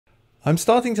I'm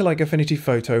starting to like Affinity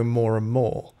Photo more and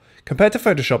more. Compared to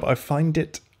Photoshop, I find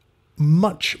it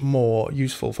much more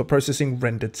useful for processing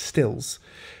rendered stills.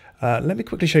 Let me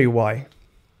quickly show you why.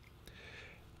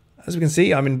 As we can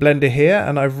see, I'm in Blender here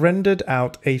and I've rendered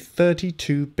out a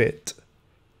 32-bit,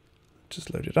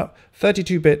 just load it up,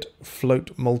 32-bit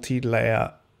float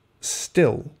multi-layer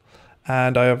still.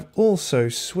 And I have also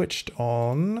switched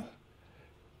on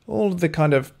all of the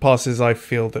kind of passes I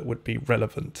feel that would be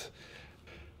relevant.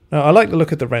 Now, I like the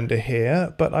look of the render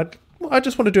here, but I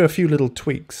just want to do a few little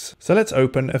tweaks. So let's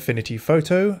open Affinity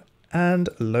Photo and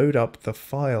load up the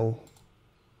file.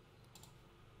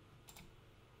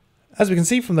 As we can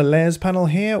see from the Layers panel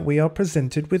here, we are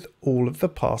presented with all of the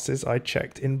passes I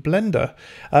checked in Blender.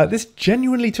 This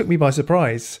genuinely took me by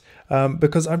surprise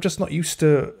because I'm just not used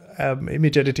to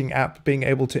image editing app being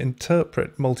able to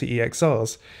interpret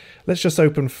multi-EXRs. Let's just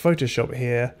open Photoshop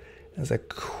here as a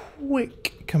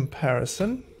quick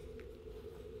comparison.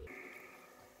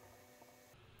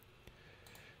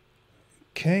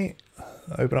 Okay,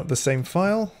 open up the same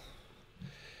file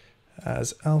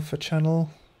as alpha channel.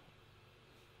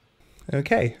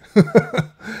 Okay,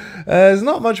 there's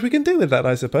not much we can do with that,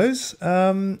 I suppose.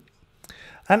 And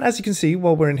as you can see,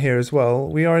 while we're in here as well,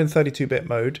 we are in 32-bit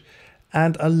mode,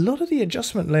 and a lot of the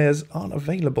adjustment layers aren't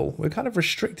available. We're kind of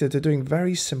restricted to doing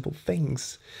very simple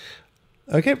things.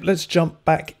 Okay, let's jump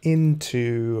back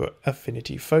into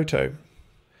Affinity Photo.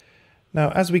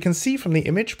 Now, as we can see from the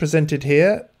image presented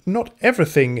here, not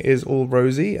everything is all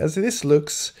rosy, as this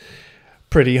looks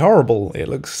pretty horrible. It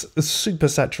looks super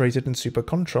saturated and super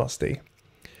contrasty.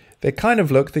 The kind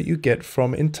of look that you get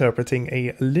from interpreting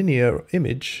a linear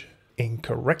image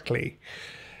incorrectly.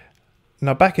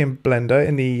 Now, back in Blender,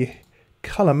 in the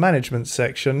color management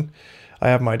section, I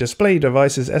have my display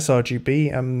devices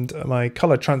sRGB and my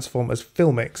color transform as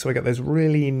Filmic, so I get those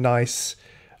really nice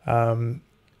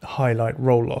highlight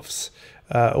roll-offs.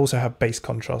 Also have base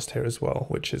contrast here as well,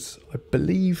 which is, I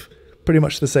believe, pretty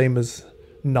much the same as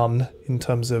none in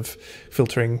terms of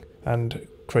filtering and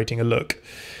creating a look.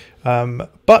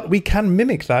 But we can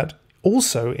mimic that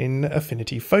also in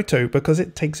Affinity Photo because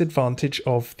it takes advantage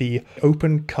of the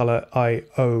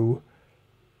OpenColor.io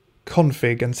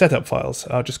config and setup files.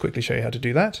 I'll just quickly show you how to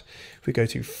do that. If we go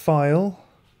to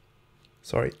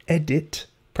Edit,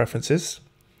 Preferences,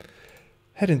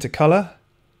 head into Color,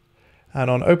 and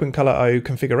on OpenColor.io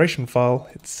configuration file,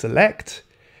 hit Select,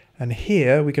 and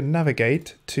here we can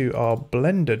navigate to our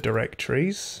Blender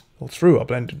directories, or through our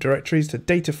Blender directories to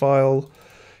Data File,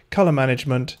 Color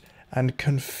Management, and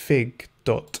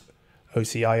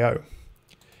config.ocio.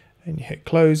 And you hit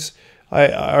Close.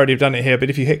 I already have done it here, but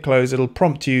if you hit Close, it'll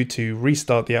prompt you to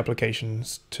restart the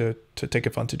applications to take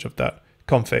advantage of that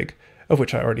config, of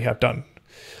which I already have done.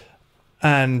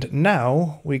 And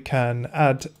now we can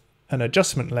add an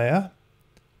adjustment layer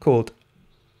called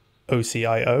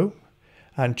OCIO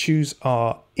and choose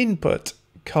our input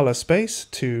color space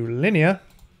to linear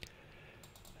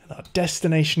and our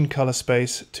destination color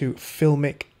space to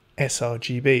Filmic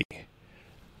sRGB.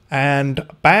 And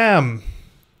bam!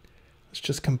 Let's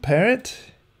just compare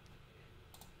it.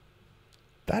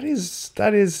 That is,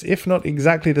 if not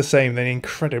exactly the same, then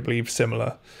incredibly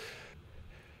similar.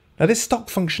 Now, this stock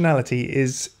functionality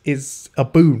is a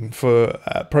boon for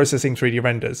processing 3D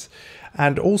renders.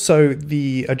 And also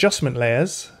the adjustment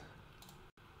layers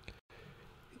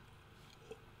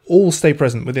all stay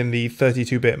present within the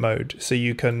 32-bit mode. So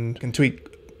you can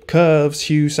tweak curves,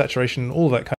 hue, saturation, all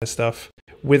that kind of stuff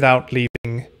without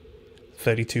leaving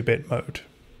 32-bit mode.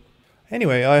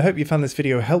 Anyway, I hope you found this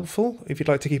video helpful. If you'd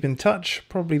like to keep in touch,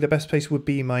 probably the best place would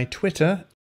be my Twitter.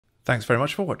 Thanks very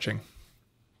much for watching.